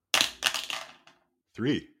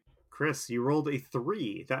3. Chris, you rolled a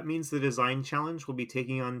 3. That means the design challenge we'll be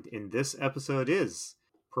taking on in this episode is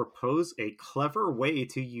propose a clever way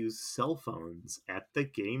to use cell phones at the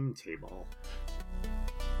game table.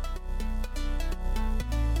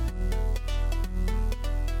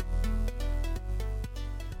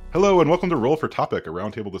 Hello and welcome to Roll for Topic, a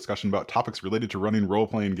roundtable discussion about topics related to running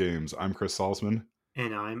role-playing games. I'm Chris Salzman.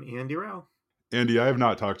 And I'm Andy Rao. Andy, I have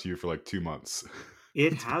not talked to you for like 2 months.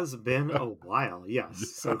 It has been a while, yes. Yeah,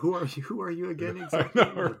 So who are you? Who are you again I exactly?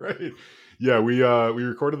 know, right? Yeah, we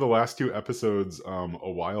recorded the last 2 episodes a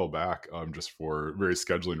while back, just for various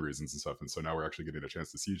scheduling reasons and stuff. And so now we're actually getting a chance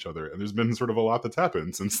to see each other. And there's been sort of a lot that's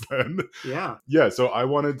happened since then. Yeah, Yeah, so I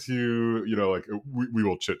wanted to, we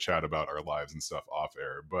will chit chat about our lives and stuff off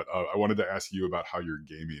air, but I wanted to ask you about how your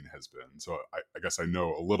gaming has been. So I guess I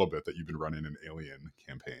know a little bit that you've been running an Alien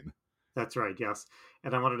campaign. that's right, yes.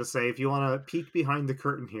 And I wanted to say, if you want to peek behind the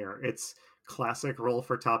curtain here, it's classic Roll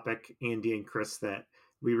for Topic, Andy and Chris, that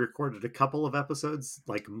we recorded a couple of episodes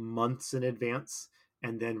like months in advance,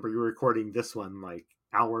 and then we're recording this one like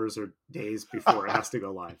hours or days before it has to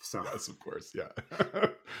go live. So, Yes, of course, yeah.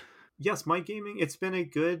 yes, my gaming, it's been a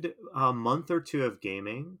good month or two of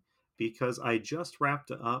gaming because I just wrapped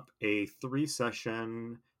up a 3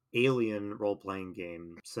 session Alien role playing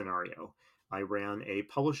game scenario. I ran a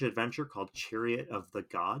published adventure called Chariot of the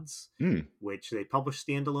Gods, Mm, which they published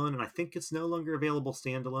standalone, and I think it's no longer available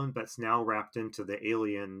standalone, but it's now wrapped into the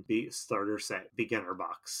Alien starter set beginner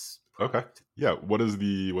box okay. product. Yeah, what's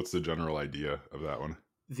the general idea of that one?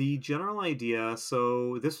 The general idea,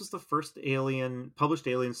 so this was the first published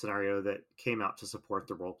Alien scenario that came out to support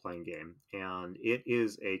the role playing game, and it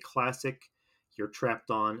is a classic. You're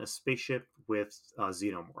trapped on a spaceship with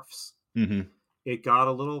xenomorphs. Mm-hmm. It got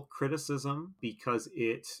a little criticism because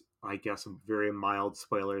I guess, very mild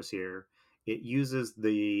spoilers here, it uses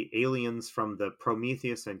the aliens from the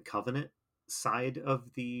Prometheus and Covenant side of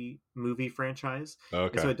the movie franchise. And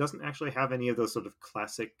so Okay. it doesn't actually have any of those sort of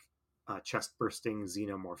classic chest bursting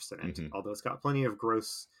xenomorphs in it, Mm-hmm. although it's got plenty of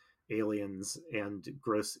gross aliens and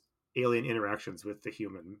gross alien interactions with the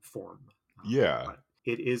human form. Yeah. But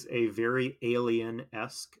it is a very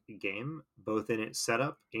alien-esque game, both in its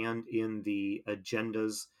setup and in the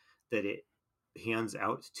agendas that it hands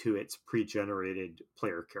out to its pre-generated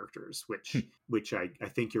player characters, which I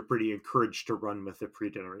think you're pretty encouraged to run with the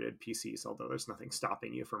pre-generated PCs, although there's nothing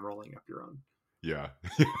stopping you from rolling up your own. Yeah.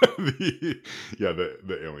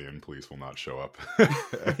 The alien police will not show up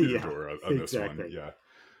at your Yeah, door on this one. exactly.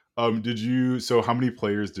 Yeah. So how many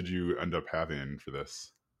players did you end up having for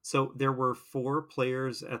this? So there were 4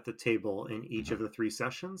 players at the table in each Uh-huh. of the 3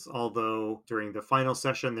 sessions, although during the final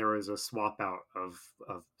session there was a swap out of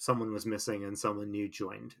someone was missing and someone new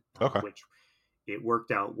joined, Okay. which it worked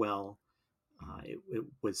out well. It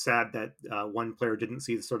was sad that one player didn't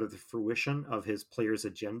see sort of the fruition of his player's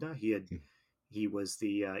agenda. He was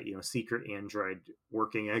the secret android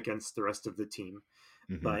working against the rest of the team,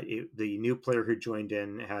 Mm-hmm. but the new player who joined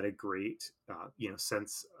in had a great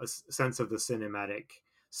sense of the cinematic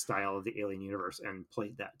style of the Alien universe and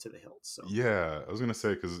played that to the hilt. So Yeah, I was gonna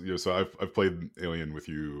say because so I've played Alien with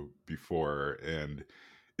you before, and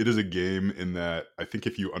it is a game in that I think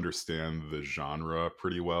if you understand the genre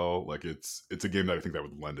pretty well, like it's a game that I think that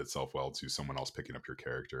would lend itself well to someone else picking up your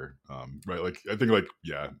character, right? Like I think like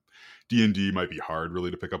yeah, D&D might be hard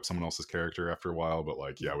really to pick up someone else's character after a while, but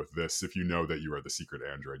like yeah, yeah, with this, if you know that you are the secret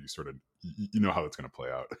android, you sort of you know how that's gonna play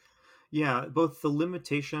out. yeah, both the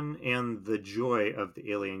limitation and the joy of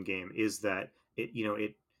the Alien game is that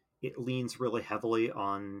it leans really heavily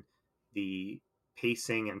on the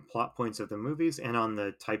pacing and plot points of the movies and on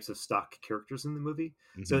the types of stock characters in the movie.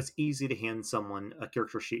 So Hmm. it's easy to hand someone a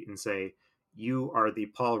character sheet and say, "You are the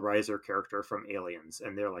Paul Reiser character from Aliens,"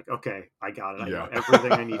 and they're like, "Okay, I got it. I know Yeah,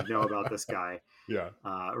 everything I need to know about this guy." yeah.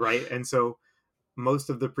 Right, and so most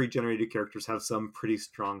of the pre-generated characters have some pretty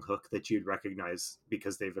strong hook that you'd recognize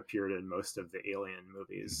because they've appeared in most of the Alien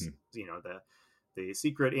movies. Hmm. The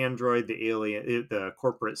secret android, the alien, the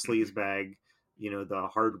corporate sleazebag, the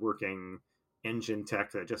hardworking engine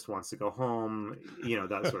tech that just wants to go home,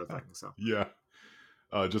 that sort of thing. So Yeah.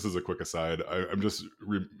 Just as a quick aside, I'm just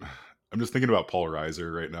thinking about Paul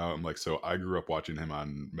Reiser right now. I'm like, so I grew up watching him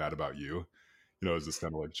on Mad About You, as this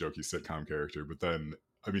kind of like jokey sitcom character. But then,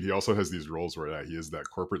 I mean, he also has these roles where he is that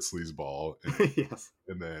corporate sleazeball, yes,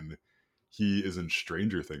 and then he is in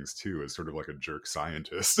Stranger Things too, as sort of like a jerk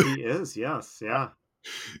scientist. he is. Yes, yeah.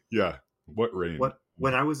 Yeah, what rain?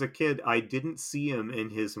 When I was a kid, I didn't see him in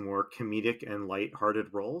his more comedic and light-hearted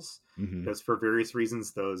roles Hmm. because, for various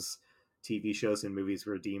reasons, those TV shows and movies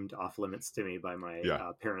were deemed off limits to me by my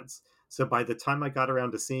Yeah, parents. So by the time I got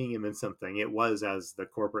around to seeing him in something, it was as the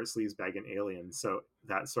corporate sleazebag in Alien. So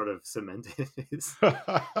that sort of cemented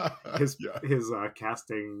Yeah. his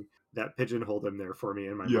casting, that pigeonholed him there for me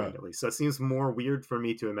in my Yeah. mind, at least. So it seems more weird for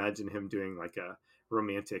me to imagine him doing like a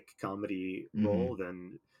romantic comedy Mhm. role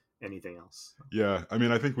than anything else. Yeah, I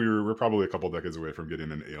mean, I think we're probably a couple decades away from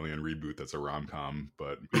getting an Alien reboot that's a rom-com,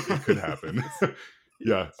 but it could happen. Yes. Yeah.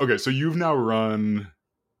 Yes. Okay, so you've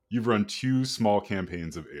run 2 small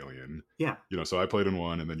campaigns of Alien. Yeah. So I played in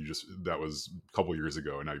one, and then that was a couple years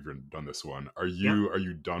ago, and now done this one. Are Yeah.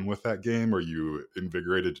 you done with that game? Are you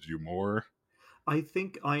invigorated to do more? I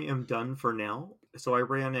think I am done for now. So I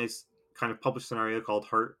ran a kind of published scenario called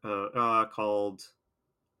called,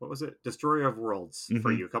 what was it? Destroyer of Worlds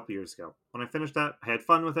for Mhm. you a couple years ago. When I finished that, I had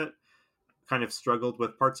fun with it. Kind of struggled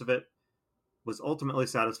with parts of it. Was ultimately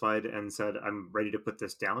satisfied and said, I'm ready to put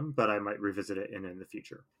this down, but I might revisit it in the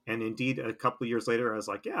future. And indeed, a couple years later, I was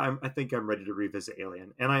like, yeah, I think I'm ready to revisit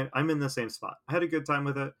Alien. And I'm in the same spot. I had a good time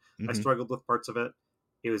with it. I Mhm. struggled with parts of it.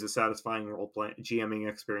 It was a satisfying role play GMing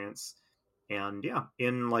experience. And yeah,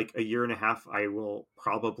 in like a year and a half, I will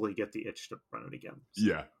probably get the itch to run it again. So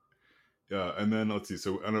Yeah. Yeah, and then let's see.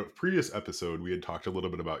 So on a previous episode, we had talked a little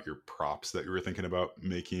bit about your props that you were thinking about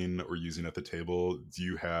making or using at the table. Did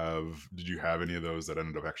you have any of those that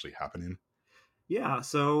ended up actually happening? yeah,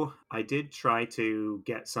 so I did try to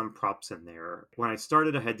get some props in there. When I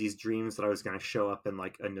started, I had these dreams that I was going to show up in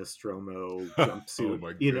like a Nostromo Oh jumpsuit,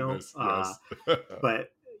 my goodness, yes.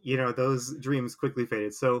 but those dreams quickly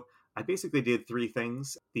faded. So I basically did three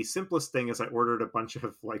things. The simplest thing is I ordered a bunch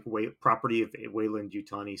of like property of Wayland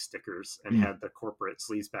Yutani stickers and Mm, had the corporate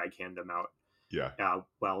sleazebag hand them out, yeah.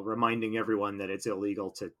 while reminding everyone that it's illegal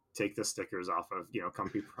to take the stickers off of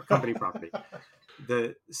company property.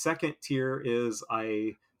 The second tier is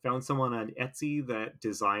I found someone on Etsy that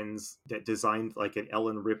designed like an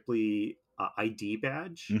Ellen Ripley ID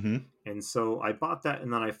badge, Hmm. and so I bought that,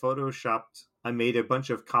 and then I made a bunch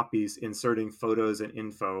of copies inserting photos and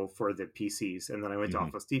info for the PCs, and then I went to Hmm.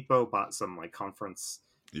 Office Depot, bought some like conference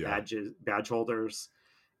Yeah. badge holders,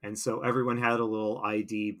 and so everyone had a little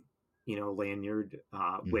ID, lanyard,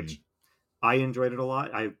 Hmm. which I enjoyed it a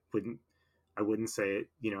lot. I wouldn't say it,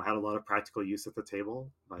 had a lot of practical use at the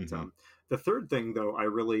table. But Hmm. the third thing, though, I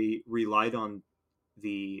really relied on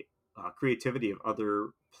the creativity of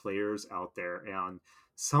other players out there, and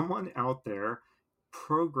someone out there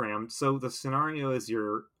programmed. So the scenario is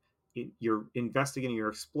you're investigating, you're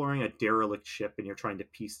exploring a derelict ship, and you're trying to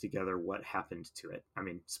piece together what happened to it. I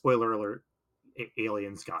mean, spoiler alert: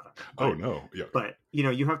 aliens got them, Oh but no.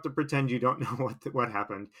 Yeah. you have to pretend you don't know what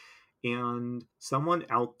happened, and someone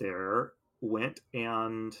out there went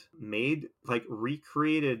and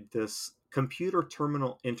recreated this computer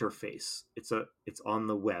terminal interface. It's on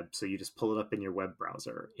the web, so you just pull it up in your web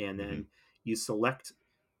browser, and Hmm. then you select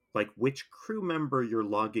like which crew member you're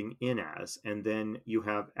logging in as, and then you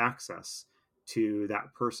have access to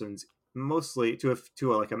that person's, mostly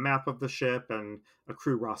like a map of the ship and a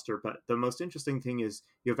crew roster. But the most interesting thing is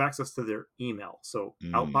you have access to their email, so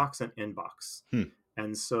Mm. outbox and inbox. Hmm.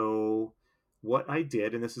 And so what I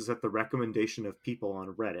did, and this is at the recommendation of people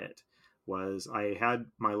on Reddit, was I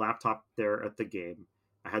had my laptop there at the game.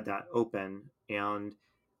 I had that open, and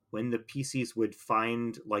when the PCs would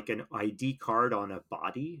find like an ID card on a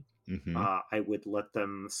body, Hmm. I would let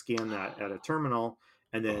them scan that at a terminal,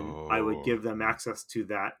 and then I would Oh, give them access to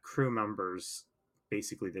that crew member's,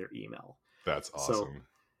 basically their email. that's So awesome.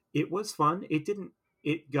 it was fun.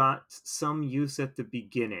 It got some use at the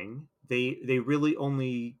beginning. They really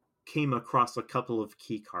only came across a couple of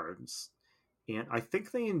key cards, and I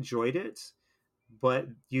think they enjoyed it. But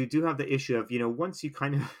you do have the issue of, once you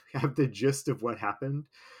kind of have the gist of what happened,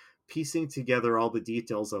 piecing together all the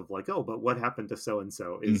details of like, oh, but what happened to so and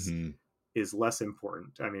so Hmm. is less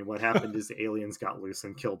important. I mean, what happened is the aliens got loose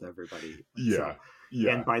and killed everybody. So, Yeah. and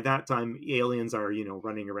Yeah. by that time, aliens are,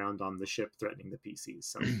 running around on the ship threatening the PCs.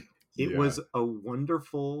 So it Yeah. was a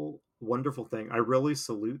wonderful, wonderful thing. I really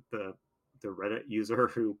salute the Reddit user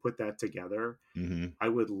who put that together. Hmm. I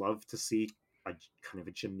would love to see a kind of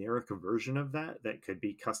a generic version of that could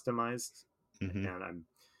be customized. Hmm. And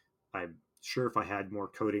I'm sure if I had more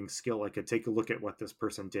coding skill, I could take a look at what this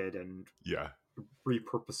person did and Yeah.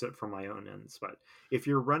 repurpose it for my own ends. But if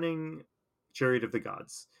you're running Chariot of the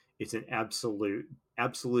Gods, it's an absolute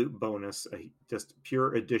bonus, just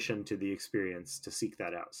pure addition to the experience to seek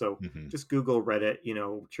that out. So Hmm. just Google Reddit,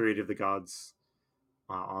 Chariot of the Gods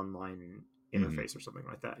online Hmm. interface or something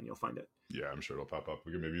like that, and you'll find it. Yeah, I'm sure it'll pop up.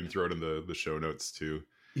 We can maybe even throw it in the show notes too.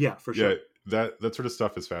 Yeah, for Yeah, sure. that sort of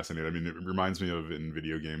stuff is fascinating. I mean, it reminds me of in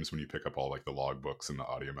video games when you pick up all like the logbooks and the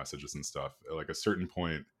audio messages and stuff. Like a certain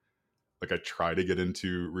point, like I try to get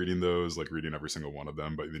into reading those, like reading every single one of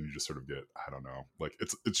them, but then you just sort of get, I don't know, like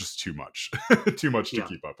it's just too much, too much to Yeah.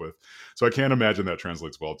 keep up with. So I can't imagine that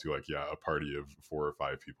translates well to like, yeah, a party of 4 or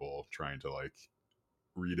 5 people trying to like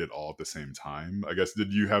read it all at the same time. I guess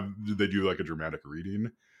did they do like a dramatic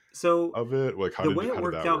reading So of it? Like the way it how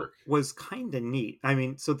did worked that out work? was kind of neat. I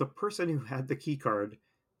mean, so the person who had the key card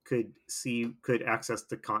could access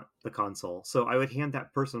the console. So I would hand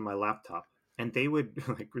that person my laptop, and they would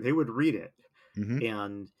they would read it, Hmm.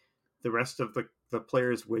 and the rest of the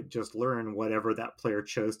players would just learn whatever that player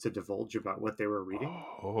chose to divulge about what they were reading.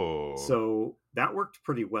 Oh. So that worked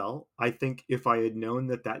pretty well. I think if I had known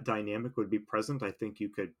that that dynamic would be present, I think you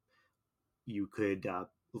could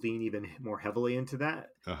lean even more heavily into that,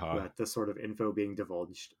 Uh-huh. with the sort of info being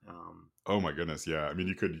divulged. Oh my goodness, yeah. I mean,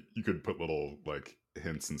 you could put little like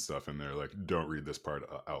hints and stuff in there, like don't read this part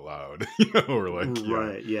out loud, or like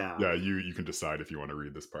Right, yeah. yeah. You can decide if you want to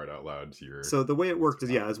read this part out loud to your So the way it teammates worked or is,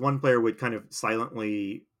 not. yeah, as one player would kind of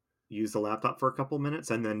silently use the laptop for a couple minutes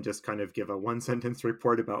and then just kind of give a one sentence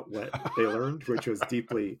report about what they learned, which was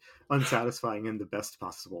deeply unsatisfying in the best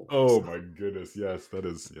possible way. Oh So my goodness, yes, that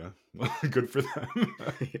is yeah, good for them.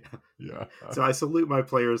 yeah. Yeah. So I salute my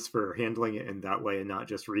players for handling it in that way and not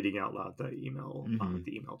just reading out loud Mhm.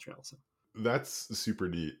 the email trail. So That's super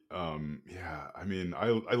neat. Yeah, I mean, I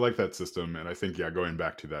like that system, and I think yeah, going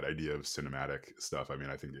back to that idea of cinematic stuff. I mean,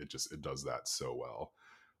 I think it does that so well.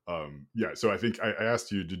 Yeah, so I think I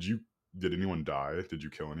asked you, did anyone die? Did you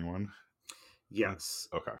kill anyone? Yeah. yes.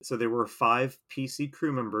 Okay. So there were 5 PC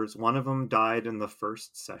crew members. One of them died in the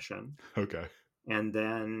first session. Okay. And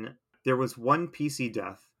then there was one PC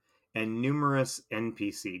death and numerous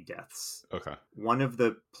NPC deaths. Okay. One of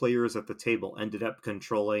the players at the table ended up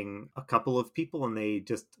controlling a couple of people, and they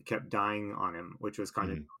just kept dying on him, which was kind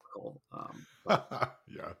of Mhm. comical. But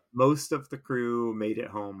Yeah. most of the crew made it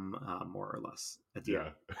home, more or less, at the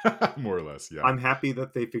end. Yeah. More or less. Yeah. I'm happy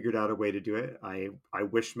that they figured out a way to do it. I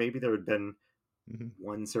wish maybe there had been Hmm.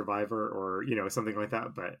 one survivor, or something like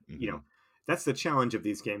that, but Hmm. that's the challenge of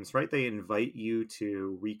these games, right? They invite you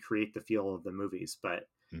to recreate the feel of the movies, but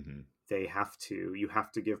Hmm. you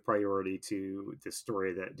have to give priority to the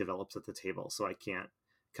story that develops at the table. So I can't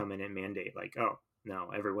come in and mandate, like, oh no,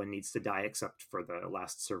 everyone needs to die except for the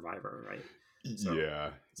last survivor, right? So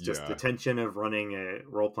Yeah. it's just the Yeah. tension of running a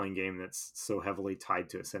role-playing game that's so heavily tied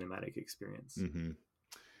to a cinematic experience. Hmm.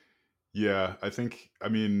 Yeah, I think I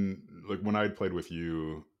mean, like when I played with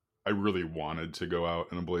you, I really wanted to go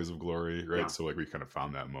out in a blaze of glory, right? Yeah. So like we kind of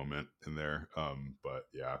found that moment in there. But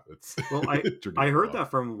yeah, it's Well, it took it I a heard while.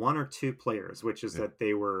 that from one or two players, which is Yeah. that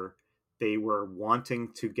they were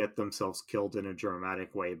wanting to get themselves killed in a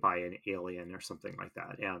dramatic way by an alien or something like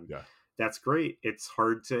that. And Yeah. that's great. It's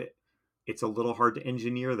a little hard to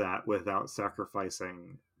engineer that without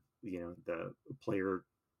sacrificing, the player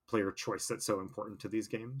choice that's so important to these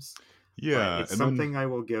games. But Yeah. it's And then something I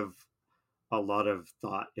will give a lot of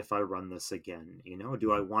thought if I run this again.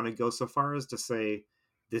 Do I mhm, want to go so far as to say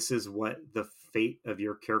this is what the fate of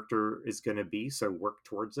your character is going to be, so work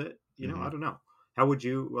towards it? I mhm. don't know. How would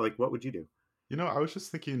you like? What would you do? I was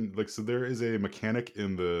just thinking, like, so there is a mechanic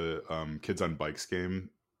in the Kids on Bikes game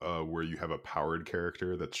where you have a powered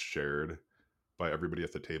character that's shared by everybody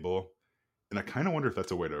at the table. And I kind of wonder if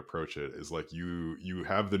that's a way to approach it is like you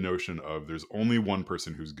have the notion of there's only one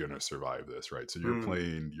person who's going to survive this, right? So you're Hmm,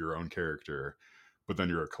 playing your own character, but then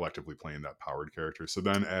you're collectively playing that powered character. So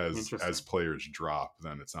then as interesting. players drop,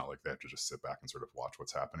 then it's not like they have to just sit back and sort of watch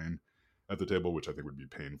what's happening at the table, which I think would be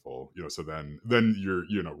painful. So then you're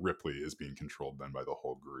Ripley is being controlled then by the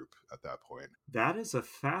whole group at that point. That is a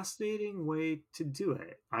fascinating way to do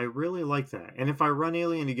it. I really like that. And if I run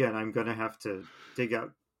Alien again, I'm going to have to dig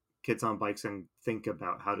out Kids on Bikes and think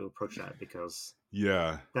about how to approach that, because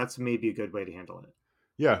Yeah. that's maybe a good way to handle it.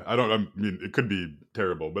 Yeah, I mean, it could be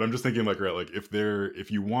terrible, but I'm just thinking like, right, like if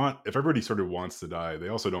everybody sort of wants to die, they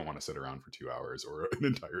also don't want to sit around for 2 hours or an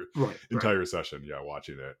entire Right, right. entire session, yeah,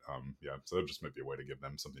 watching it. Yeah, so that just might be a way to give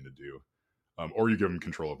them something to do. Or you give them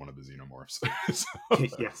control of one of the xenomorphs. So,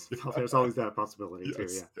 Yes, yeah, there's always that possibility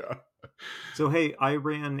too. yes, Yeah. yeah. So hey, I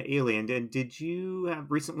ran Alien, and did you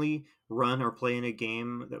have recently run or play in a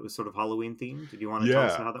game that was sort of Halloween themed? Did you want to tell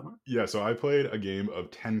us Yeah. how that went? Yeah, so I played a game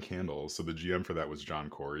of 10 Candles. So the GM for that was John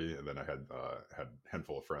Corey, and then I had a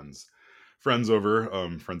handful of friends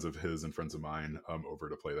over, friends of his and friends of mine over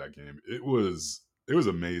to play that game. It was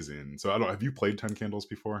amazing. So I don't have you played 10 Candles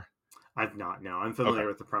before? I've not. No, I'm Okay. familiar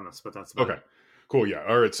with the premise, but that's about Okay. it. Cool. Yeah.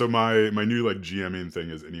 All right. So my new like GMing thing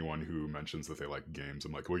is anyone who mentions that they like games.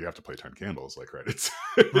 I'm like, well, you have to play 10 Candles. Like, right? It's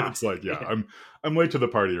it's like, yeah, Yeah. I'm late to the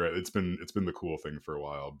party. Right? It's been the cool thing for a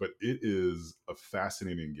while, but it is a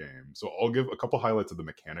fascinating game. So I'll give a couple highlights of the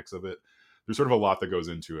mechanics of it. There's sort of a lot that goes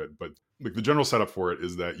into it, but like the general setup for it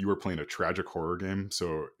is that you are playing a tragic horror game.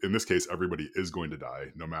 So in this case, everybody is going to die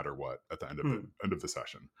no matter what at the Hmm. end of the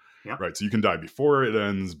session, Yeah. right? So you can die before it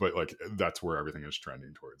ends, but like that's where everything is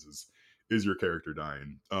trending towards is your character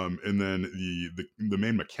dying. And then the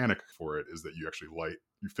main mechanic for it is that you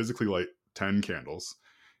physically light 10 candles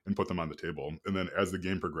and put them on the table, and then as the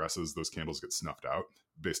game progresses, those candles get snuffed out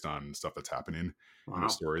based on stuff that's happening in the Wow.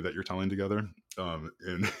 story that you're telling together.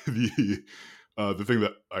 And the thing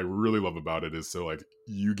that I really love about it is so like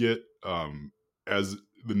you get as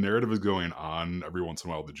the narrative is going on, every once in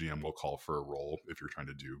a while the GM will call for a roll if you're trying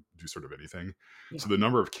to do sort of anything. Yeah. So the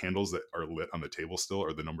number of candles that are lit on the table still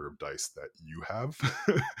are the number of dice that you have,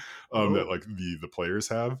 that Oh. like the players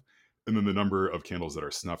have, and then the number of candles that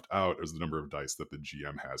are snuffed out is the number of dice that the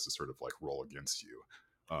GM has to sort of like roll against you.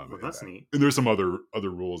 Well, In that's that, neat. and there's some other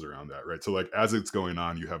rules around that, right? So like as it's going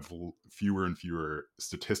on, you have fewer and fewer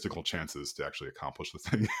statistical chances to actually accomplish the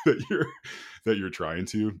thing that you're trying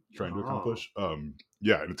to Oh. accomplish.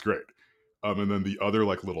 Yeah, and it's great. And then the other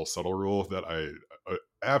like little subtle rule that I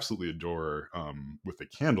absolutely adore with the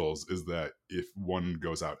candles is that if one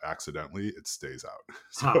goes out accidentally, it stays out.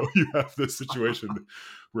 So Huh. you have this situation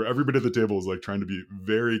where everybody at the table is like trying to be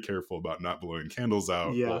very careful about not blowing candles out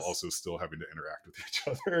while Yes. also still having to interact with each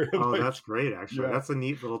other. Oh, Like, that's great, actually. yeah, That's a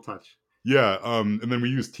neat little touch. yeah. And then we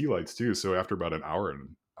use tea lights too. So after about an hour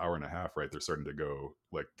and a half, right, they're starting to go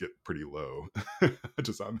like get pretty low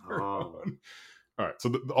just on their Oh. own. All right,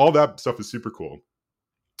 so all that stuff is super cool.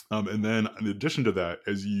 And then in addition to that,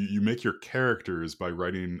 as you make your characters by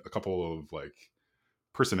writing a couple of like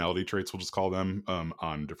personality traits, we'll just call them,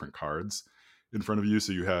 on different cards in front of you.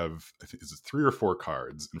 So you have, I think, is it 3 or 4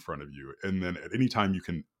 cards in front of you, and then at any time you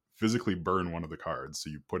can physically burn one of the cards. So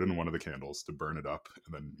you put in one of the candles to burn it up,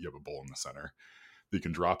 and then you have a bowl in the center that you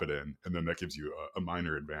can drop it in, and then that gives you a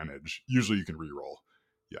minor advantage. Usually you can re-roll.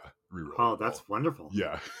 Yeah, re-roll Oh, your roll. that's wonderful.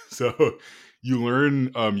 Yeah. So you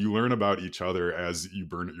learn about each other as you're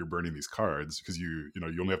burning these cards, because you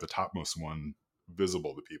only have the topmost one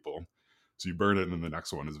visible to people. So you burn it and then the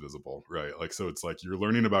next one is visible, right? Like, so it's like you're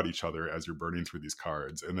learning about each other as you're burning through these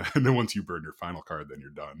cards, and then, and then once you burn your final card, then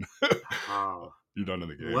you're done. Oh, You're done in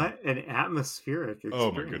the game. what an atmospheric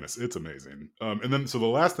Oh my goodness, experience. it's amazing. And then so the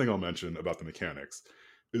last thing I'll mention about the mechanics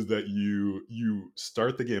is that you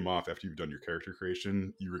start the game off after you've done your character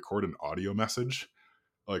creation. You record an audio message,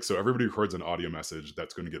 like, so everybody records an audio message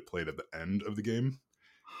that's going to get played at the end of the game.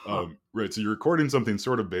 Huh. Right, so you're recording something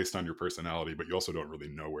sort of based on your personality, but you also don't really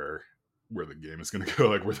know where the game is going to go,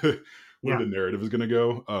 like where Yeah. the narrative is going to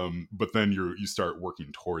go. But then you start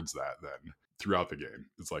working towards that then throughout the game.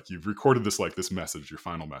 It's like you've recorded this message, your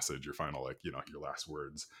final message, your final, like, your last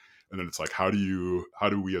words, and then it's like, how do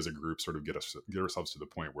we as a group sort of get ourselves to the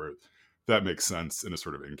point where that makes sense and is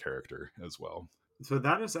sort of in character as well. So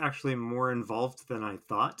that is actually more involved than I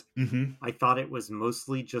thought. Hmm. I thought it was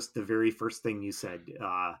mostly just the very first thing you said.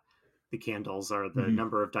 The candles are the Hmm.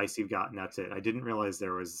 number of dice you've got, and that's it. I didn't realize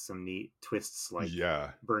there was some neat twists like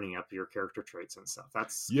Yeah. burning up your character traits and stuff.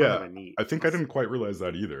 That's kind of Yeah, a neat I think I twist. didn't quite realize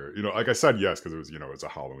that either. Like I said, yes, because it's a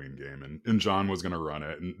Halloween game, and John was going to run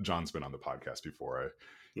it, and John's been on the podcast before.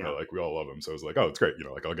 Yeah. Like we all love him, so I was like, oh, it's great.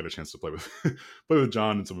 Like I'll get a chance to play with play with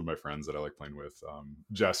John and some of my friends that I like playing with.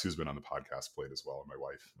 Jess, who's been on the podcast, played as well, and my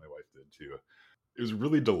wife did too. It was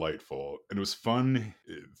really delightful, and it was fun.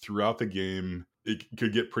 Throughout the game, it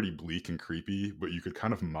could get pretty bleak and creepy, but you could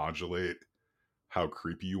kind of modulate how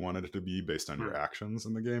creepy you wanted it to be based on your Hmm. actions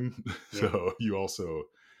in the game. Yeah. So you also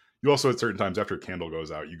at certain times after a candle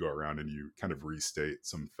goes out, you go around and you kind of restate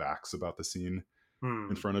some facts about the scene in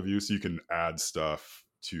Hmm. front of you, so you can add stuff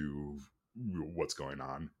to what's going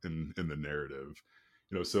on in the narrative.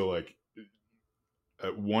 So like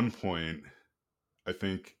at one point, I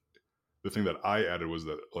think the thing that I added was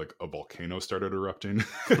that like a volcano started erupting,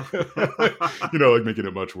 like making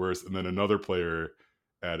it much worse. And then another player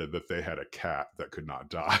added that they had a cat that could not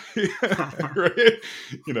die, right?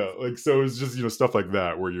 Like, so it's just stuff like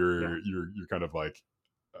that where Yeah. you're kind of like,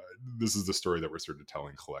 uh, this is the story that we're sort of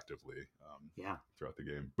telling collectively, Yeah. throughout the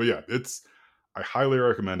game. But yeah, I highly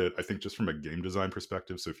recommend it. I think just from a game design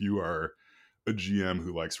perspective. So if you are a GM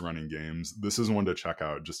who likes running games, this is one to check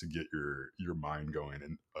out just to get your mind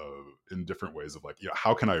going in different ways of like,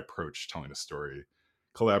 how can I approach telling a story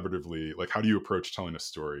collaboratively? Like, how do you approach telling a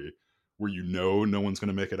story where no one's going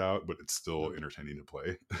to make it out, but it's still Hmm. entertaining to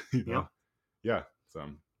play? you Yeah. know? Yeah.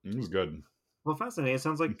 So it was good. Well, fascinating. It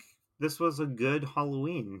sounds Mm, like this was a good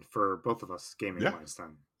Halloween for both of us gaming yeah. wise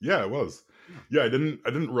then. Yeah, it was. Yeah. Yeah, I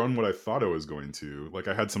didn't run what I thought I was going to. Like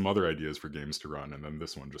I had some other ideas for games to run, and then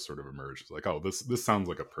this one just sort of emerged. It's like, oh, this sounds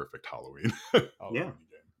like a perfect Halloween Yeah. Halloween game.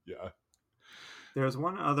 Yeah. There's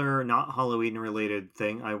one other not Halloween related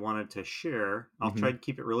thing I wanted to share. I'll try Hmm. to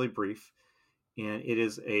keep it really brief. And it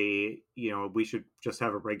is we should just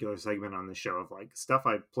have a regular segment on the show of like stuff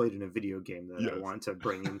I played in a video game that I Yes. want to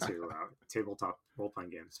bring into tabletop role playing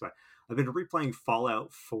games. But I've been replaying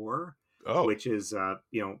Fallout 4, Oh. which is, I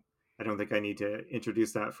don't think I need to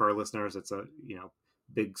introduce that for our listeners. It's a,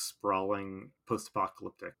 big, sprawling, post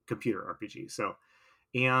apocalyptic computer RPG. So,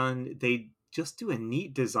 and they just do a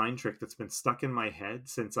neat design trick that's been stuck in my head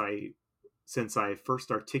since I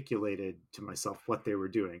first articulated to myself what they were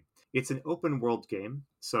doing. It's an open world game,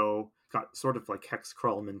 so got sort of like hex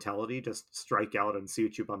crawl mentality, just strike out and see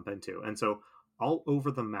what you bump into. And so all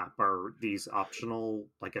over the map are these optional,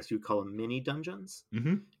 I guess you call them mini dungeons,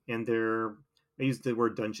 Hmm. and I use the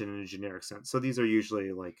word dungeon in a generic sense. So these are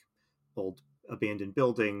usually like old abandoned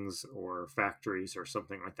buildings or factories or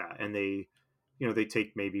something like that, and they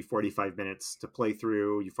take maybe 45 minutes to play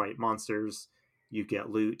through. You fight monsters, you get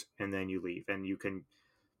loot, and then you leave. And you can,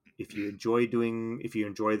 if you enjoy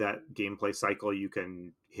that gameplay cycle, you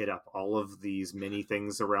can hit up all of these mini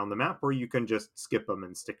things around the map, or you can just skip them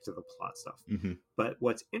and stick to the plot stuff. Hmm. But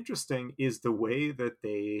what's interesting is the way that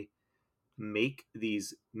they make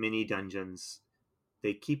these mini dungeons.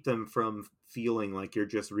 They keep them from feeling like you're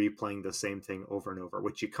just replaying the same thing over and over,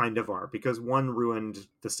 which you kind of are, because one ruined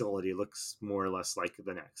facility looks more or less like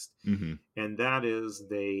the next. Hmm. And that is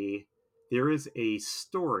there is a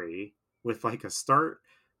story with like a start,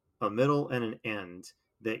 a middle, and an end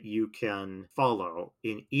that you can follow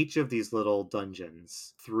in each of these little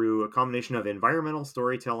dungeons through a combination of environmental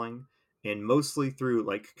storytelling and mostly through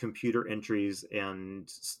like computer entries and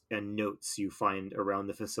notes you find around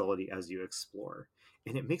the facility as you explore.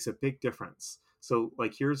 And it makes a big difference. So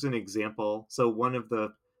like here's an example. So one of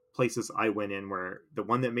the places I went in, where the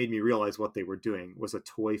one that made me realize what they were doing was a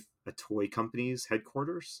toy company's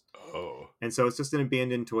headquarters. Oh. And so it's just an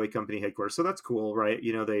abandoned toy company headquarters. So that's cool, right?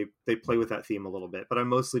 They play with that theme a little bit, but I'm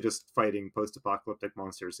mostly just fighting post-apocalyptic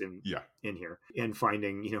monsters Yeah. in here and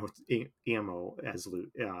finding ammo as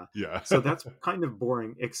loot. Yeah. So that's kind of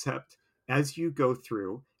boring, except as you go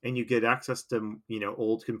through and you get access to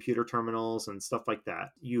old computer terminals and stuff like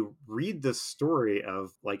that, you read the story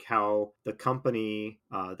of like how the company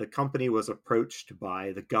was approached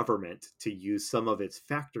by the government to use some of its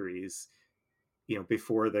factories,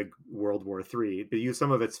 before the World War III, to use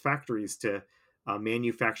some of its factories to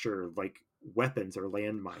manufacture like weapons or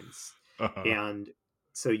landmines. Uh-huh. And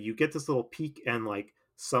so you get this little peek, and like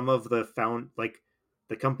some of the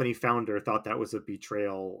company founder thought that was a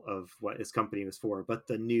betrayal of what his company was for, but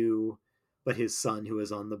his son, who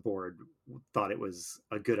was on the board, thought it was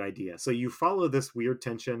a good idea. So you follow this weird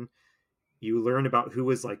tension. You learn about who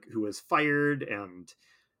was fired, and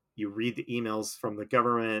you read the emails from the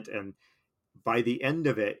government, and by the end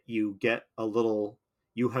of it, you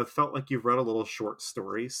have felt like you've read a little short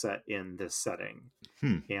story set in this setting.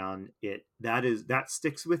 Hmm. And that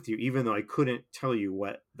sticks with you, even though I couldn't tell you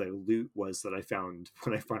what the loot was that I found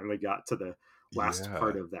when I finally got to the last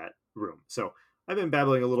part Yeah. of that room. So I've been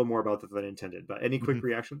babbling a little more about that than intended, but any quick Mhm.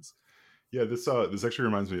 reactions? Yeah, this actually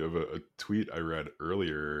reminds me of a tweet I read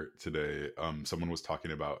earlier today. Someone was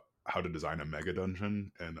talking about how to design a mega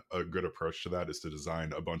dungeon, and a good approach to that is to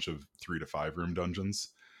design a bunch of 3 to 5 room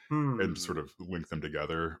dungeons and Hmm. sort of link them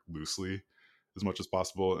together loosely as much as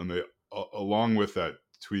possible. And they, along with that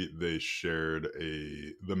tweet, they shared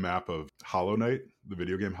the map of Hollow Knight, the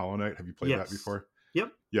video game Hollow Knight. Have you played that Yes. before?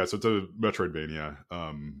 Yep. Yeah, so it's a Metroidvania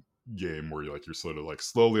game where you're sort of like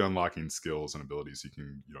slowly unlocking skills and abilities so you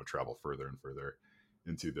can travel further and further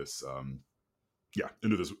into this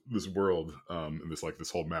into this world, and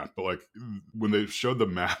this whole map. But like when they showed the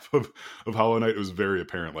map of Hollow Knight, it was very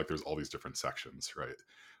apparent like there's all these different sections, right?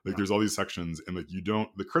 Like Yeah. there's all these sections, and like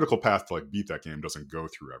the critical path to like beat that game doesn't go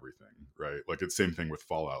through everything, right? Like it's same thing with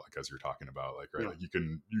Fallout, like as you're talking about, like right, Yeah. like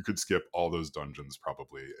you could skip all those dungeons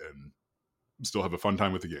probably and still have a fun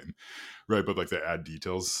time with the game, right? But like they add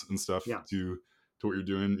details and stuff Yeah. to what you're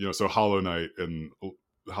doing, so Hollow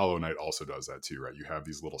Knight also does that too, right? You have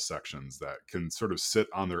these little sections that can sort of sit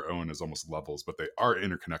on their own as almost levels, but they are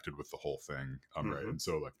interconnected with the whole thing, right? Hmm. And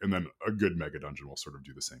so like, and then a good mega dungeon will sort of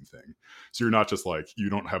do the same thing. So you're not just like,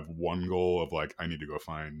 you don't have one goal of like, I need to go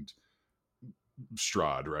find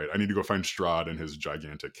Strahd, right? I need to go find Strahd in his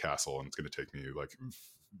gigantic castle, and it's going to take me like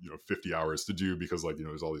 50 hours to do, because like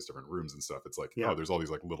there's all these different rooms and stuff. It's like, Yeah. oh, there's all these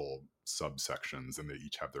like little subsections, and they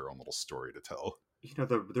each have their own little story to tell.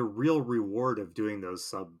 The real reward of doing those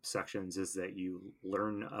subsections is that you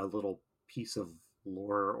learn a little piece of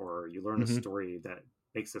lore, or you learn a Hmm. story that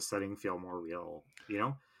makes the setting feel more real. You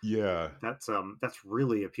know, Yeah. that's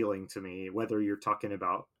really appealing to me. Whether you're talking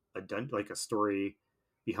about like a story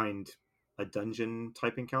behind a dungeon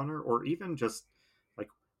type encounter, or even just like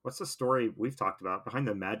what's the story we've talked about behind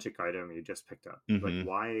the magic item you just picked up? Like Hmm.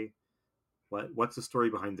 why what's the story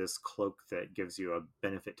behind this cloak that gives you a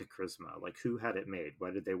benefit to charisma? Like who had it made?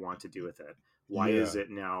 What did they want to do with it? Why is Yeah. it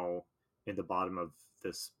now in the bottom of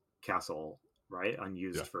this castle, right? Yeah.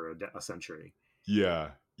 Unused for a century.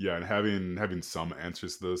 Yeah, yeah, and having some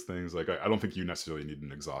answers to those things, like I don't think you necessarily need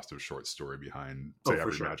an exhaustive short story behind, Oh, say, for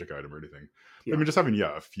every sure. magic item or anything. But I Yeah. mean, just having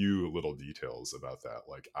a few little details about that,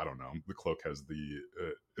 like I don't know, the cloak has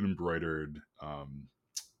an embroidered,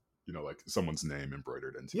 like someone's name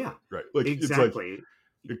embroidered into Yeah. it, right? Like it's like, Exactly.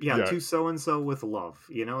 Yeah, yeah, to so and so with love.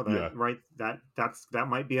 That yeah. right that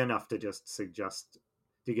might be enough to just suggest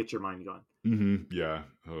to get your mind going. Yeah.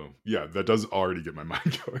 Oh, yeah. That does already get my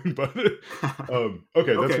mind going. But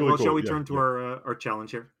okay, that's Okay, really well, shall cool. we Yeah, turn to yeah. our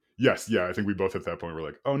challenge here? Yes, yeah, I think we both hit that point. We're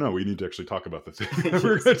like, oh no, we need to actually talk about the thing that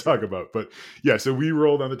we're Yes, going to talk exactly. about. But yeah, so we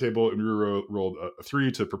rolled on the table, and we rolled a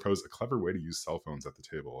three to propose a clever way to use cell phones at the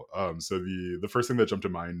table. So the first thing that jumped to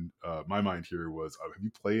my mind here was, have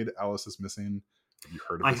you played Alice is Missing? Have you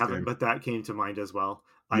heard of I this haven't, game? but that came to mind as well.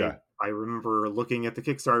 I Yeah, I remember looking at the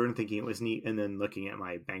Kickstarter and thinking it was neat, and then looking at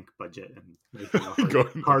my bank budget and making a hard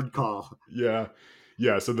going like, hard call. yeah,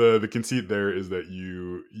 yeah. So the conceit there is that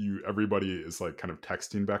everybody is like kind of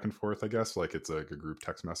texting back and forth. I guess like it's like a group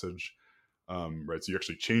text message. Right, so you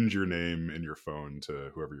actually change your name in your phone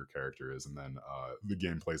to whoever your character is, and then the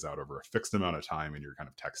game plays out over a fixed amount of time, and you're kind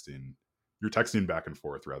of texting back and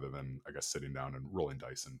forth rather than, I guess, sitting down and rolling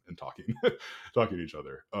dice and talking talking to each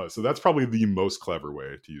other. So that's probably the most clever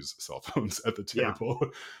way to use cell phones at the Yeah.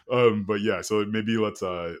 table. But yeah, so maybe let's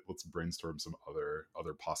brainstorm some other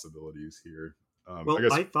possibilities here. I Well,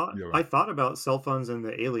 guess, I thought about cell phones in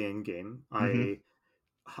the Alien game. hmm.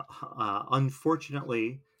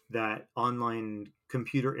 Unfortunately, that online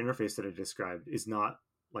computer interface that I described is not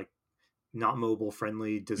like not mobile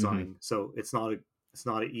friendly Hmm. design, so it's not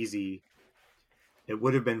an easy. It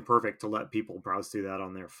would have been perfect to let people browse through that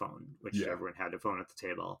on their phone, which Yeah, everyone had a phone at the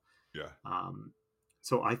table. yeah, Um,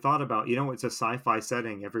 so I thought about, it's a sci-fi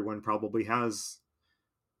setting. Everyone probably has,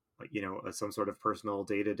 like, some sort of personal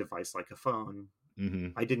data device like a phone.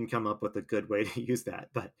 hmm, I didn't come up with a good way to use that,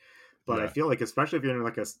 but I yeah, feel like, especially if you're in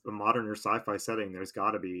like a modern or sci-fi setting, there's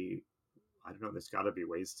got to be, I don't know, there's got to be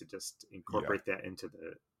ways to just yeah. incorporate that into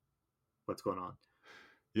the what's going on.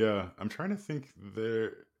 Yeah, I'm trying to think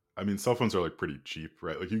there. I mean, cell phones are like pretty cheap,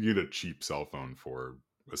 right? Like you can get a cheap cell phone for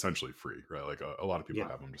essentially free, right? Like a lot of people Yeah.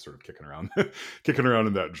 have them just sort of kicking around, kicking around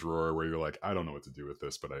in that drawer where you're like, I don't know what to do with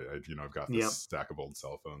this, but I've got this Yep. stack of old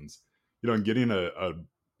cell phones. And getting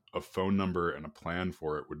a phone number and a plan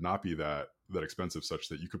for it would not be that expensive, such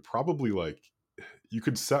that you could probably like you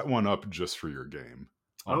could set one up just for your game,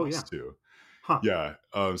 Oh yeah. almost too. Huh. Yeah,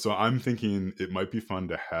 so I'm thinking it might be fun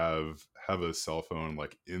to have a cell phone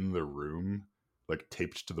like in the room, like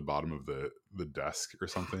taped to the bottom of the desk or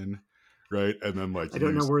something, right? And then like I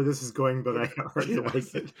don't know use where this is going, but I already yeah.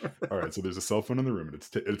 like it. All right, so there's a cell phone in the room, and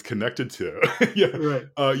it's connected to yeah, Right.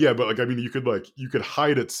 yeah. But like I mean, you could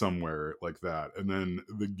hide it somewhere like that, and then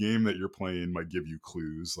the game that you're playing might give you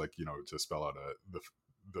clues, like to spell out the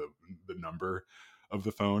the number of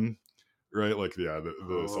the phone, right? Like yeah,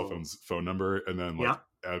 the cell Oh, phone's phone number, and then like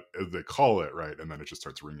yeah. they call it right, and then it just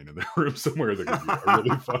starts ringing in the room somewhere. That could be a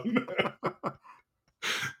really fun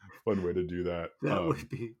fun way to do that. That would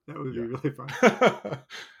be Yeah. really fun.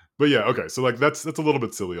 But yeah, okay. So like that's a little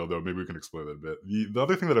bit silly, although maybe we can explore that a bit. The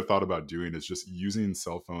other thing that I've thought about doing is just using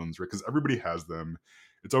cell phones, right? Because everybody has them.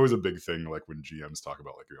 It's always a big thing, like when GMs talk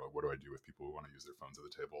about like, what do I do with people who want to use their phones at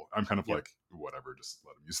the table? I'm kind of Yep. like, whatever, just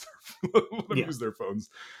let them use their let them Yeah. use their phones.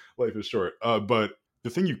 Life is short. But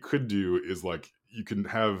the thing you could do is like you can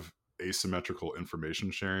have asymmetrical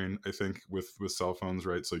information sharing, I think, with cell phones,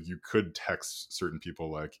 right? So you could text certain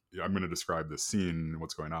people like, "Yeah, I'm going to describe this scene,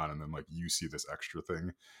 what's going on," and then like you see this extra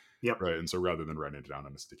thing, Yep. right? And so rather than writing it down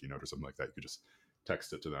on a sticky note or something like that, you could just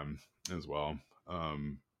text it to them as well.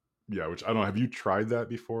 um yeah, which I don't know, have you tried that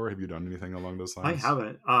before? Have you done anything along those I lines?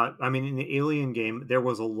 haven't. I mean, in the Alien game, there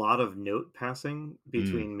was a lot of note passing Mm,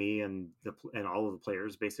 between me and and all of the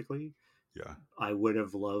players. Basically, yeah, I would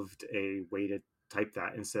have loved a way to type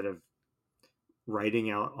that instead of writing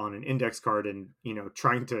out on an index card and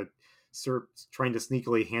trying to trying to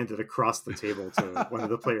sneakily hand it across the table to one of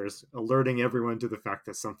the players, alerting everyone to the fact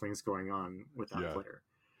that something's going on with that Yeah. player.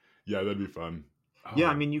 Yeah, that'd be fun. Yeah,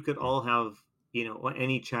 I Oh, mean, you could all have,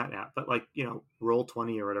 any chat app, but like,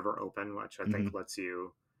 Roll20 or whatever open, which I think hmm lets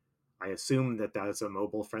you, I assume that that's a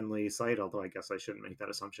mobile friendly site, although I guess I shouldn't make that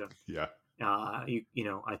assumption. yeah.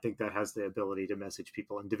 I think that has the ability to message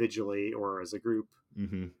people individually or as a group.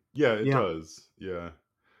 Yeah, it Yeah. does. Yeah.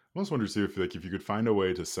 I almost wonder too if like if you could find a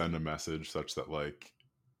way to send a message such that like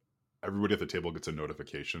everybody at the table gets a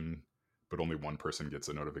notification, but only one person gets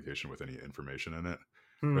a notification with any information in it.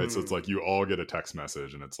 Right. So it's Hmm. like you all get a text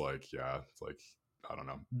message and it's like, yeah, it's like, I don't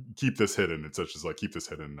know, keep this hidden. It's such as like, keep this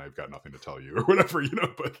hidden and I've got nothing to tell you or whatever,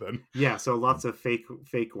 but then, Yeah, so lots of fake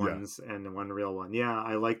yeah. ones and one real one. Yeah,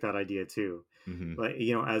 I like that idea too. hmm But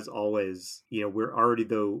as always, we're already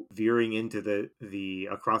though veering into the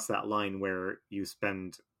across that line where you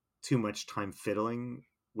spend too much time fiddling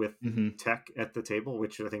with hmm tech at the table,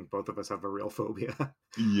 which I think both of us have a real phobia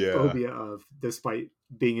Yeah. phobia of, despite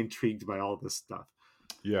being intrigued by all this stuff.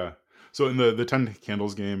 Yeah. So in the 10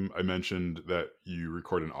 candles game, I mentioned that you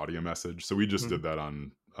record an audio message. So we just Mhm. did that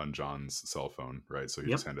on John's cell phone, right? So he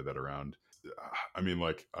just Yep. handed that around. I mean,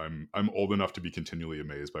 like I'm old enough to be continually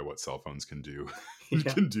amazed by what cell phones can do.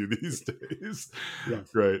 Yeah. can do these days,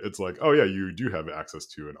 Yes. right? It's like, oh yeah, you do have access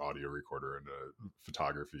to an audio recorder and a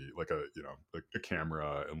photography, like like a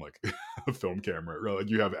camera and like a film camera, right? Like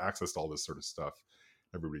you have access to all this sort of stuff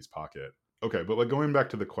in everybody's pocket. Okay, but like going back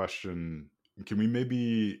to the question, can we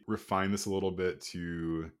maybe refine this a little bit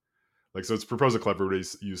to like so it's propose a clever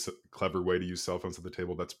way to use cell phones at the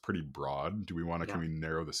table. That's pretty broad. Do we want to can Yeah. we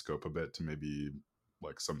narrow the scope a bit to maybe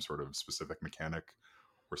like some sort of specific mechanic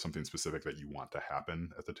or something specific that you want to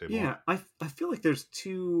happen at the table? Yeah, I feel like there's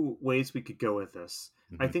two ways we could go with this.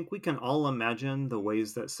 I hmm think we can all imagine the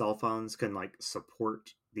ways that cell phones can like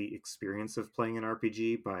support the experience of playing an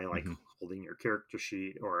RPG by like hmm holding your character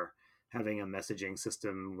sheet or having a messaging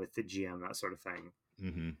system with the GM, that sort of thing.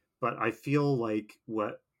 hmm But I feel like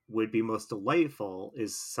what would be most delightful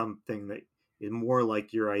is something that is more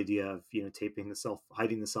like your idea of,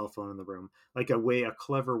 hiding the cell phone in the room, like a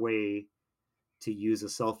clever way to use a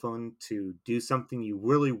cell phone to do something you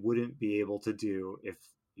really wouldn't be able to do if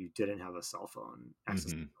you didn't have a cell phone,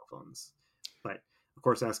 access to hmm cell phones. But of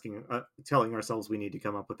course, telling ourselves we need to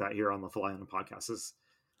come up with that here on the fly on a podcast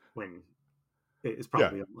when is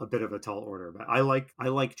Yeah. probably a bit of a tall order. But I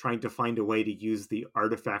like trying to find a way to use the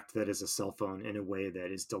artifact that is a cell phone in a way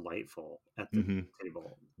that is delightful at the hmm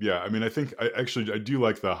table. Yeah. I mean, I think I do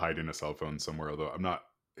like the hiding a cell phone somewhere, although I'm not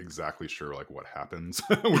exactly sure like what happens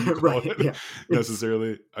when you call Right? it Yeah, it's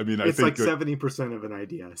necessarily. I mean, I it's think like 70% of an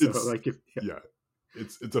idea. So it's like if yeah. yeah,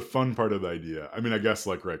 it's a fun part of the idea. I mean, I guess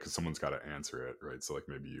like right because someone's got to answer it, right? So like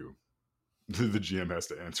maybe you the GM has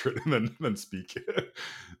to answer it and then speak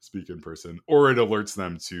speak in person, or it alerts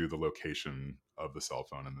them to the location of the cell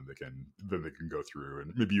phone, and then they can go through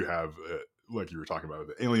and maybe you have like you were talking about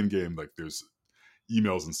with the alien game, like there's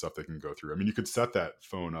emails and stuff they can go through. I mean, you could set that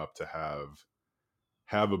phone up to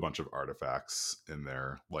have a bunch of artifacts in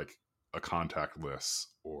there, like a contact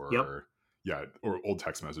list Yep. or yeah, or old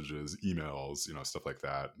text messages, emails, stuff like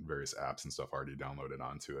that, various apps and stuff already downloaded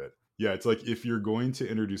onto it. Yeah, it's like if you're going to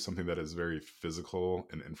introduce something that is very physical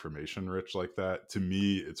and information rich like that, to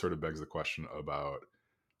me, it sort of begs the question about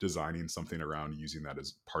designing something around using that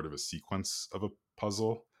as part of a sequence of a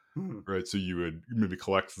puzzle. Hmm. Right, so you would maybe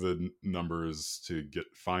collect the numbers to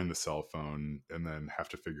find the cell phone, and then have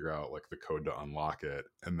to figure out like the code to unlock it,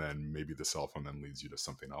 and then maybe the cell phone then leads you to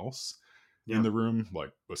something else in Yeah. the room,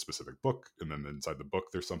 like a specific book, and then inside the book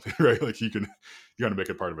there's something right. Like you got to make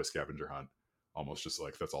it part of a scavenger hunt, almost just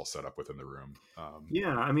like that's all set up within the room.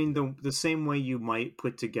 Yeah, I mean the same way you might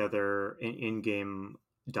put together an in-game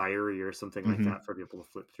diary or something like hmm that for people to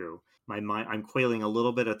flip through. My mind, I'm quailing a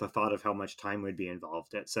little bit at the thought of how much time would be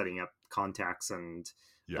involved at setting up contacts and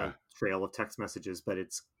a Yeah, trail of text messages, but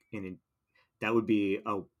that would be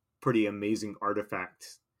a pretty amazing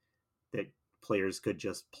artifact that players could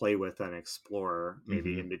just play with and explore,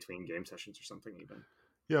 maybe hmm in between game sessions or something even.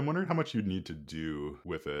 yeah. I'm wondering how much you'd need to do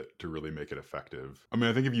with it to really make it effective. I mean,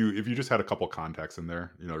 I think if you just had a couple contacts in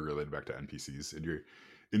there, related back to NPCs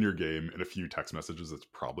in your game and a few text messages, that's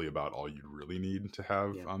probably about all you'd really need to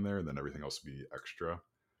have Yeah. on there, and then everything else would be extra.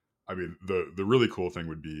 I mean, the really cool thing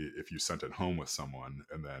would be if you sent it home with someone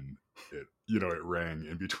and then it rang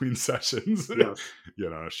in between sessions. Yes.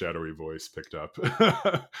 A shadowy voice picked up.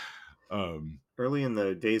 um, Early in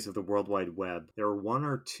the days of the World Wide Web, there were one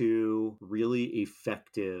or two really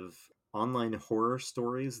effective online horror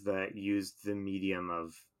stories that used the medium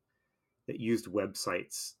of that used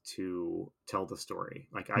websites to tell the story.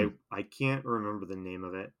 Like Hmm. I can't remember the name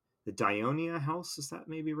of it. The Dionia House, does that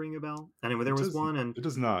maybe ring a bell? Anyway, there It was does. one, and It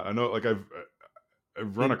does not. I know. Like I've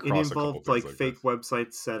run it across a couple involved things like like this. fake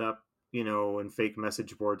websites set up, and fake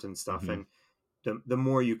message boards and stuff. Hmm. And the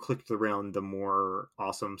more you clicked around, the more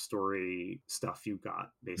awesome story stuff you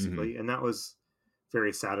got, Hmm. basically. And that was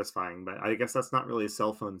very satisfying. But I guess that's not really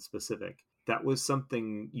cell phone specific. That was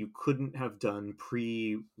something you couldn't have done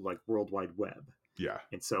pre like World Wide Web. Yeah.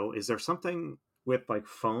 And so, is there something with like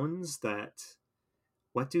phones that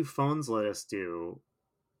what do phones let us do?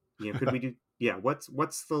 Could we do? Yeah, what's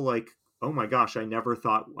the like? Oh my gosh, I never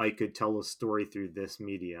thought I could tell a story through this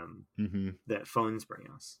medium Hmm. that phones bring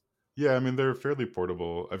us. Yeah, I mean they're fairly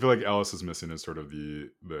portable. I feel like Alice is Missing is sort of the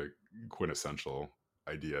quintessential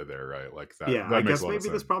idea there, right? Like Yeah, I that makes a guess lot of maybe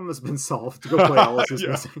this sense. problem has been solved. Go play Alice is Yeah.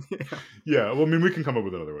 Missing. Yeah. Yeah. Well, I mean we can come up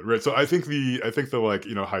with another one, right? So I think the like,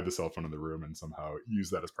 hide the cell phone in the room and somehow use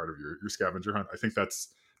that as part of your scavenger hunt. I think that's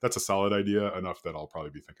a solid idea, enough that I'll probably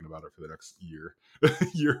be thinking about it for the next year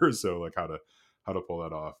year or so, like how to pull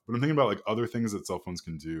that off. But I'm thinking about like other things that cell phones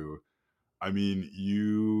can do. I mean,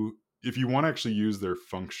 if you want to actually use the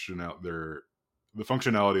functionality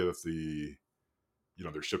that's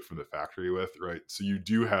they're shipped from the factory with, right? So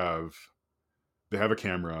they have a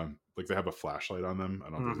camera, like they have a flashlight on them. I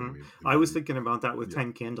don't know if there's Hmm. I was any thinking about that with yeah,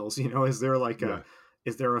 10 candles. Is there like yeah.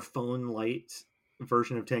 is there a phone light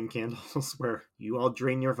version of 10 candles where you all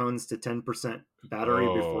drain your phones to 10% battery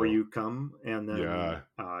before Oh, you come, and then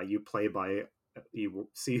yeah. you play by you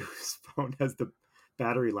see whose phone has the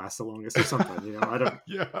battery lasts the longest or something. I don't.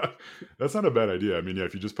 Yeah. That's not a bad idea. I mean, yeah,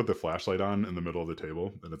 if you just put the flashlight on in the middle of the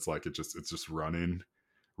table and it's like it's just running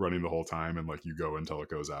the whole time, and like you go until it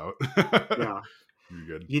goes out. Yeah.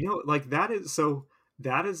 You're good. Like that is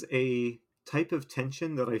a type of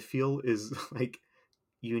tension that I feel is like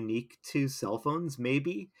unique to cell phones,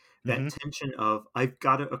 maybe. That Hmm. tension of I've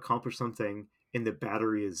got to accomplish something and the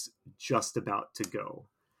battery is just about to go.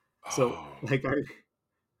 So Oh.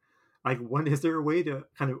 like one is there a way to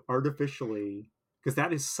kind of artificially, because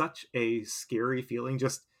that is such a scary feeling,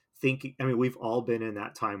 just thinking. I mean, we've all been in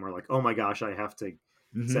that time where like, oh my gosh, I have to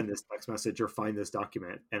Hmm. send this text message or find this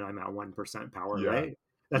document and I'm at 1% power, Yeah. right?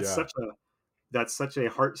 That's Yeah. such a that's such a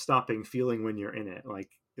heart-stopping feeling when you're in it. Like,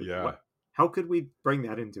 Yeah. what? How could we bring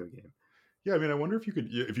that into a game? Yeah, I mean, I wonder if you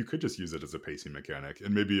could just use it as a pacing mechanic,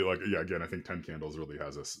 and maybe like, yeah, again, I think 10 candles really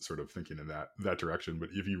has us sort of thinking in that direction. But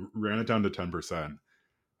if you ran it down to 10%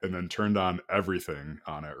 and then turned on everything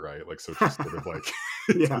on it, right? Like, so it's just sort of like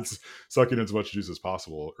Yeah, it's sucking as much juice as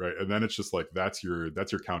possible, right? And then it's just like that's your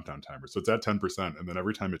countdown timer. So it's at 10%, and then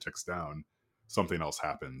every time it ticks down, something else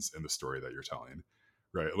happens in the story that you're telling,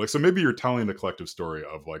 right? Like, so maybe you're telling a collective story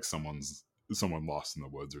of like someone lost in the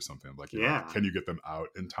woods or something. Like, like yeah. can you get them out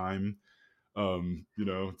in time?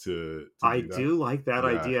 To I do that. do like that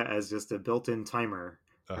Yeah. idea as just a built-in timer.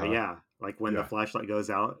 Uh-huh. Yeah, like when the Yeah. flashlight goes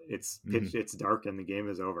out, it's pitch, Mhm. it's dark, and the game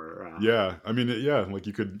is over. Yeah. I mean, yeah, like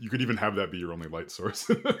you could even have that be your only light source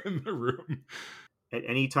in the room. At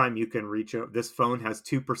any time you can reach over. This phone has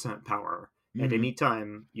 2% power. At any Mhm.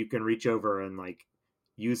 time you can reach over and like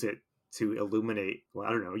use it to illuminate. Well,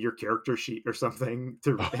 I don't know, your character sheet or something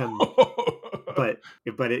to and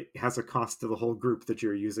but it has a cost to the whole group that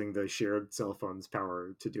you're using the shared cell phone's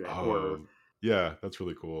power to do it. Or Oh, yeah, that's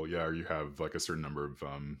really cool. Yeah, or you have like a certain number of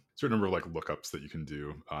like lookups that you can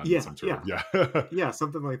do on yeah, some sort of yeah, yeah. yeah,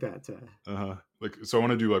 something like that. Uh-huh. Like, so I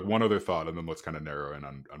want to do like one other thought, and then let's kind of narrow in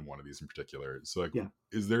on one of these in particular. So like, Yeah.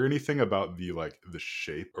 is there anything about the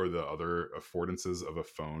shape or the other affordances of a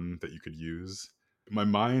phone that you could use? My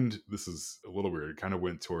mind, this is a little weird. It kind of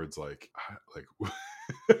went towards like like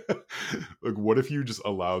what if you just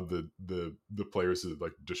allowed the players to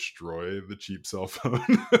like destroy the cheap cell phone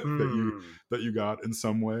Hmm. that you got in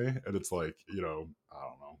some way, and it's like, I don't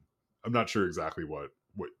know. I'm not sure exactly what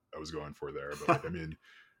I was going for there, but like, I mean,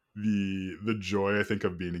 the joy I think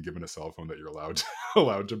of being given a cell phone that you're allowed to,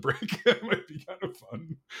 allowed to break might be kind of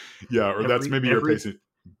fun. Yeah, or that's every maybe your every pacing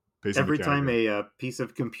every mechanic. time a piece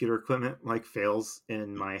of computer equipment like fails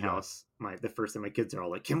in my Yeah. house, the first thing my kids are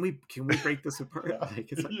all like, can we break this apart? Yeah.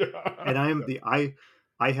 Like, it's like, Yeah. and Yeah.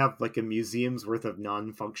 I have like a museum's worth of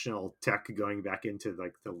non-functional tech going back into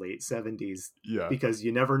like the late 70s, Yeah. because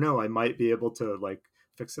you never know, I might be able to like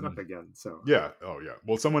fix it Mm. up again. So Yeah. Oh, yeah.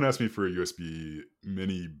 Well, someone asked me for a USB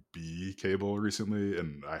Mini B cable recently,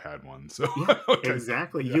 and I had one. So, yeah, okay.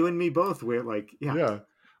 exactly. Yeah. You and me both. We're like, yeah, Yeah.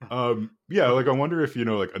 yeah. Yeah. But Like, I wonder if,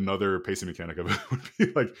 like another pacing mechanic of it would be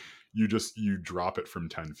like you drop it from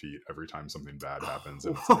 10 feet every time something bad happens.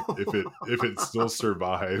 And it's like, if it still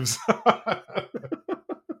survives.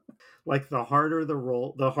 Like the harder the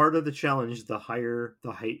roll, the harder the challenge, the higher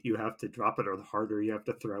the height you have to drop it, or the harder you have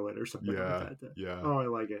to throw it, or something like Yeah, that. yeah, Oh, I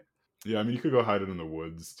like it. yeah. I mean, you could go hide it in the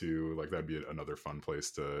woods too. Like that'd be another fun place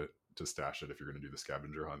to stash it if you're going to do the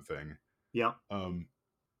scavenger hunt thing. Yeah. Um,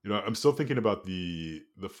 I'm still thinking about the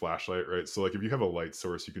flashlight, right? So like if you have a light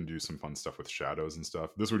source, you can do some fun stuff with shadows and stuff.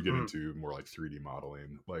 This would get Mm. into more like 3D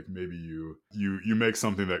modeling. Like maybe you make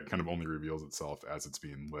something that kind of only reveals itself as it's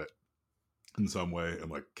being lit in some way, and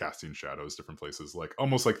like casting shadows different places, like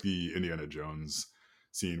almost like the Indiana Jones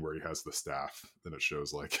scene where he has the staff, then it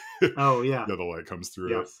shows like Oh yeah. the light comes through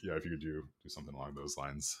it. Yes. Yeah, if you could do something along those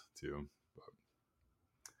lines too.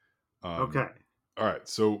 But, Okay. all right.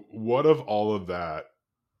 So what of all of that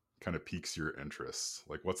kind of piques your interest?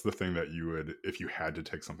 Like what's the thing that you would, if you had to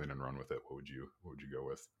take something and run with it, what would you go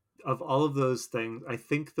with? Of all of those things, I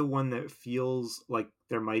think the one that feels like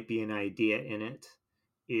there might be an idea in it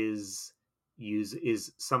is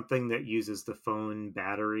is something that uses the phone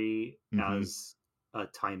battery Hmm. as a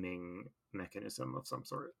timing mechanism of some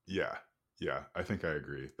sort. Yeah. Yeah, I think I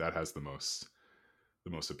agree. That has the most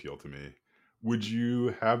appeal to me. Would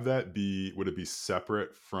you have that be, would it be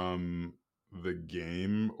separate from the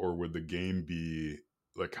game, or would the game be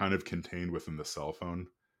like kind of contained within the cell phone,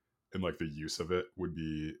 and like the use of it would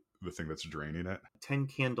be the thing that's draining it? 10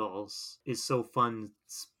 candles is so fun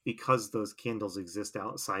because those candles exist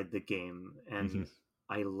outside the game, Hmm. and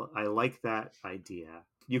I like that idea.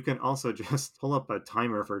 You can also just pull up a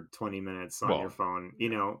timer for 20 minutes on your Well, phone.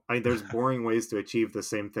 yeah. There's boring ways to achieve the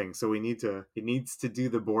same thing, so it needs to do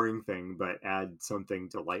the boring thing but add something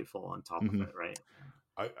delightful on top of Hmm. it, right?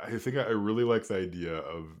 I think I really like the idea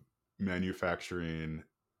of manufacturing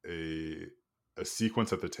a a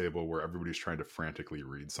sequence at the table where everybody's trying to frantically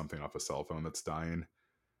read something off a cell phone that's dying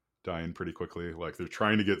pretty quickly. Like they're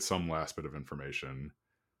trying to get some last bit of information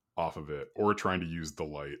off of it, or trying to use the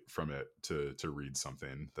light from it to read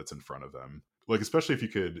something that's in front of them. Like especially if you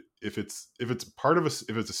could, if it's part of if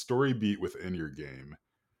it's a story beat within your game,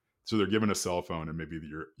 so they're given a cell phone, and maybe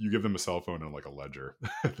you give them a cell phone and like a ledger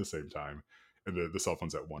at the same time, and the cell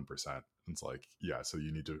phone's at 1%. It's like, yeah, so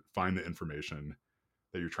you need to find the information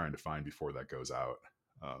that you're trying to find before that goes out,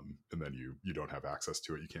 and then you don't have access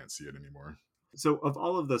to it, you can't see it anymore. So, of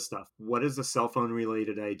all of this stuff, what is a cell phone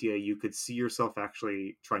related idea you could see yourself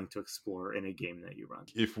actually trying to explore in a game that you run?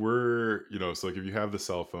 If so like if you have the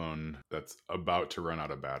cell phone that's about to run out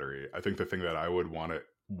of battery, I think the thing that I would want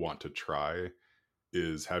to try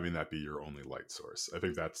is having that be your only light source. I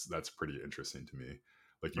think that's pretty interesting to me.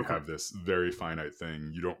 Like you Okay. have this very finite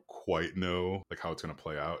thing, you don't quite know like how it's going to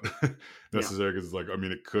play out Yeah. necessarily, because like I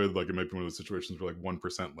mean it could, like it might be one of those situations where like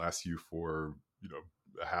 1% lasts you for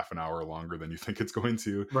a half an hour longer than you think it's going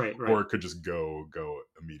to, Right, or right. it could just go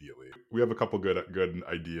immediately. We have a couple good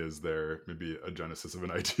ideas there, maybe a genesis of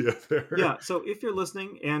an idea there. Yeah, so if you're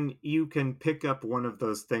listening and you can pick up one of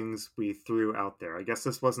those things we threw out there, I guess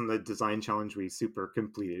this wasn't the design challenge we super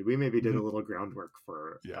completed. We maybe did a Mhm. little groundwork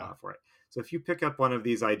Yeah. for it. So if you pick up one of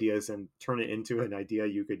these ideas and turn it into an idea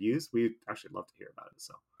you could use, we'd actually love to hear about it.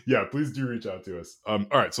 So Yeah, please do reach out to us. All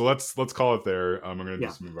right, so let's call it there. I'm gonna do yeah,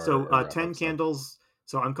 some of so our wrap 10 up stuff. candles.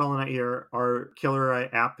 So I'm calling it here. Our killer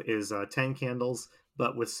app is 10 candles,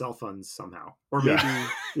 but with cell phones somehow, or Yeah.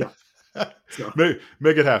 maybe yeah. So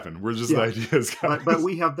Make it happen. We're just the yeah, ideas, but guys.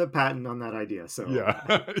 we have the patent on that idea. So Yeah.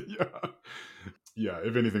 Yeah. Yeah.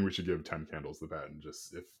 If anything, we should give 10 candles the patent,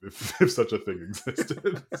 just if such a thing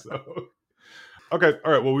existed. So okay,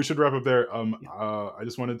 all right. Well, we should wrap up there. yeah. I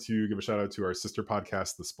just wanted to give a shout out to our sister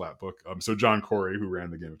podcast, The Splat Book. So John Corey, who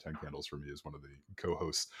ran the Game of 10 Candles for me, is one of the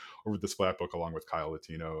co-hosts over at The Splat Book, along with Kyle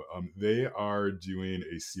Latino. They are doing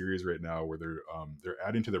a series right now where they're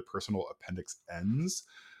adding to their personal Appendix Ns.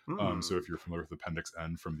 So Hmm. if you're familiar with Appendix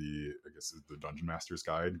N from I guess the Dungeon Master's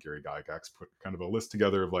Guide, Gary Gygax put kind of a list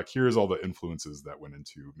together of like, here's all the influences that went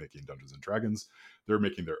into making Dungeons and Dragons. They're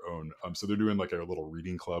making their own. So they're doing like a little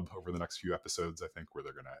reading club over the next few episodes, I think, where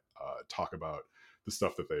they're going to talk about the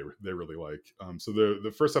stuff that they really like. So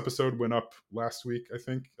the first episode went up last week, I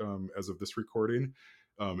think, as of this recording,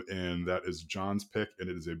 and that is John's pick, and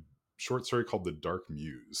it is a short story called The Dark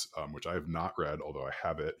Muse, which I have not read, although I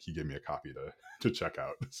have it. He gave me a copy to check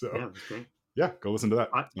out. So Yeah, that's great. yeah, go listen to that.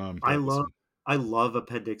 I For I love episode. I love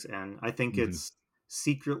Appendix N. I think Hmm. it's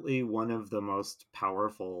secretly one of the most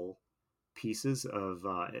powerful pieces of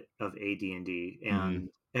AD&D. Hmm. And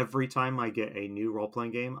every time I get a new role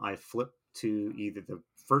playing game, I flip to either the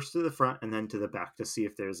first to the front and then to the back to see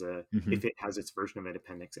Hmm. if it has its version of an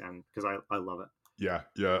Appendix N, because I love it. Yeah,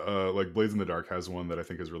 yeah. Like Blades in the Dark has one that I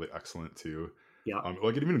think is really excellent too. Yeah.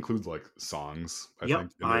 Like it even includes like songs, I Yep,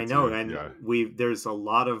 think, in there I know, too. and Yeah, there's a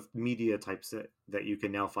lot of media types that you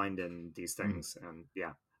can now find in these mm, things, and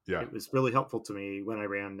yeah, yeah. it was really helpful to me when I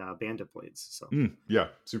ran Bandit Blades. So Yeah,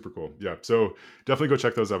 super cool. Yeah, so definitely go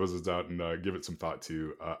check those episodes out and give it some thought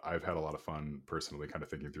too. I've had a lot of fun personally, kind of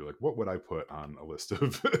thinking through like what would I put on a list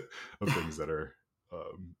of of things that are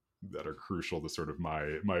crucial to sort of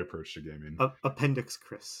my approach to gaming. Appendix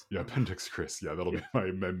Chris. Yeah, Appendix Chris. Yeah, that'll be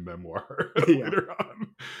my memoir Yeah. later on.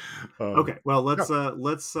 Okay. Well, Yeah,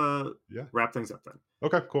 let's yeah. wrap things up then.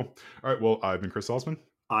 Okay, cool. All right. Well, I've been Chris Salzman,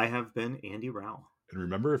 I have been Andy Rao. and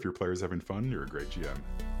remember, if your player's having fun, you're a great GM.